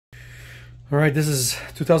All right, this is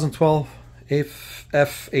 2012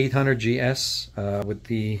 F800 GS with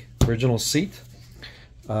the original seat.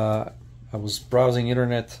 I was browsing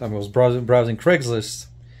internet. I was browsing Craigslist,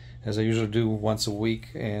 as I usually do once a week,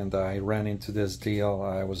 and I ran into this deal.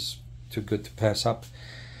 I was too good to pass up.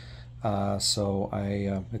 So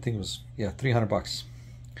I think it was 300 bucks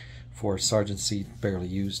for a Sargent seat, barely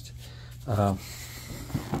used. The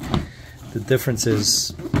difference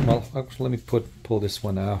is, well, let me pull this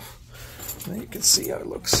one off. Now you can see how it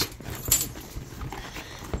looks.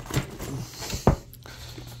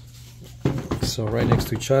 So right next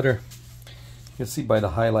to each other, you can see by the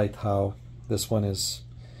highlight how this one is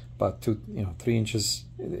about 3 inches.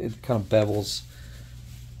 It kind of bevels.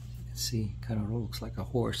 You can see, kind of looks like a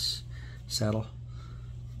horse saddle.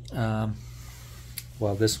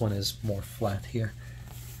 While this one is more flat here.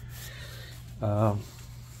 And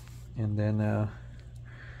then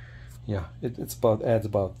it's adds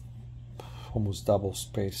about almost double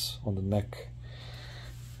space on the neck,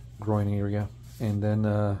 groin area, and then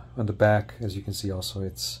on the back, as you can see, also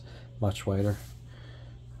it's much wider.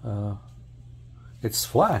 It's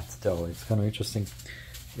flat though. It's kind of interesting.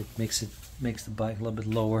 It makes the bike a little bit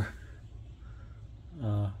lower.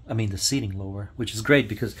 I mean the seating lower, which is great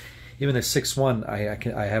because even at 6'1",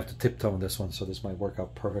 I have to tiptoe on this one, so this might work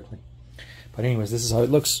out perfectly. But anyways, this is how it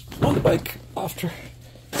looks on the bike after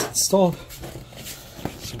it's installed.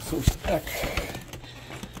 So first back.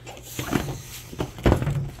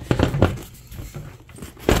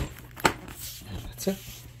 And that's it.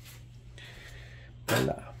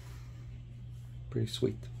 Voila. Pretty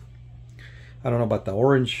sweet. I don't know about the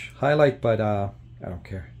orange highlight, but I don't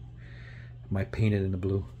care. I might paint it in the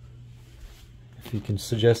blue. If you can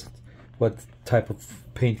suggest what type of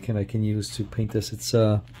paint I can use to paint this, it's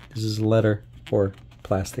this is leather or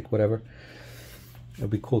plastic, whatever. It'll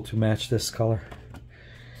be cool to match this color.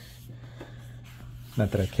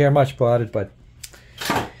 Not that I care much about it, but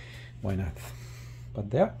why not? But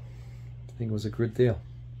yeah, I think it was a good deal.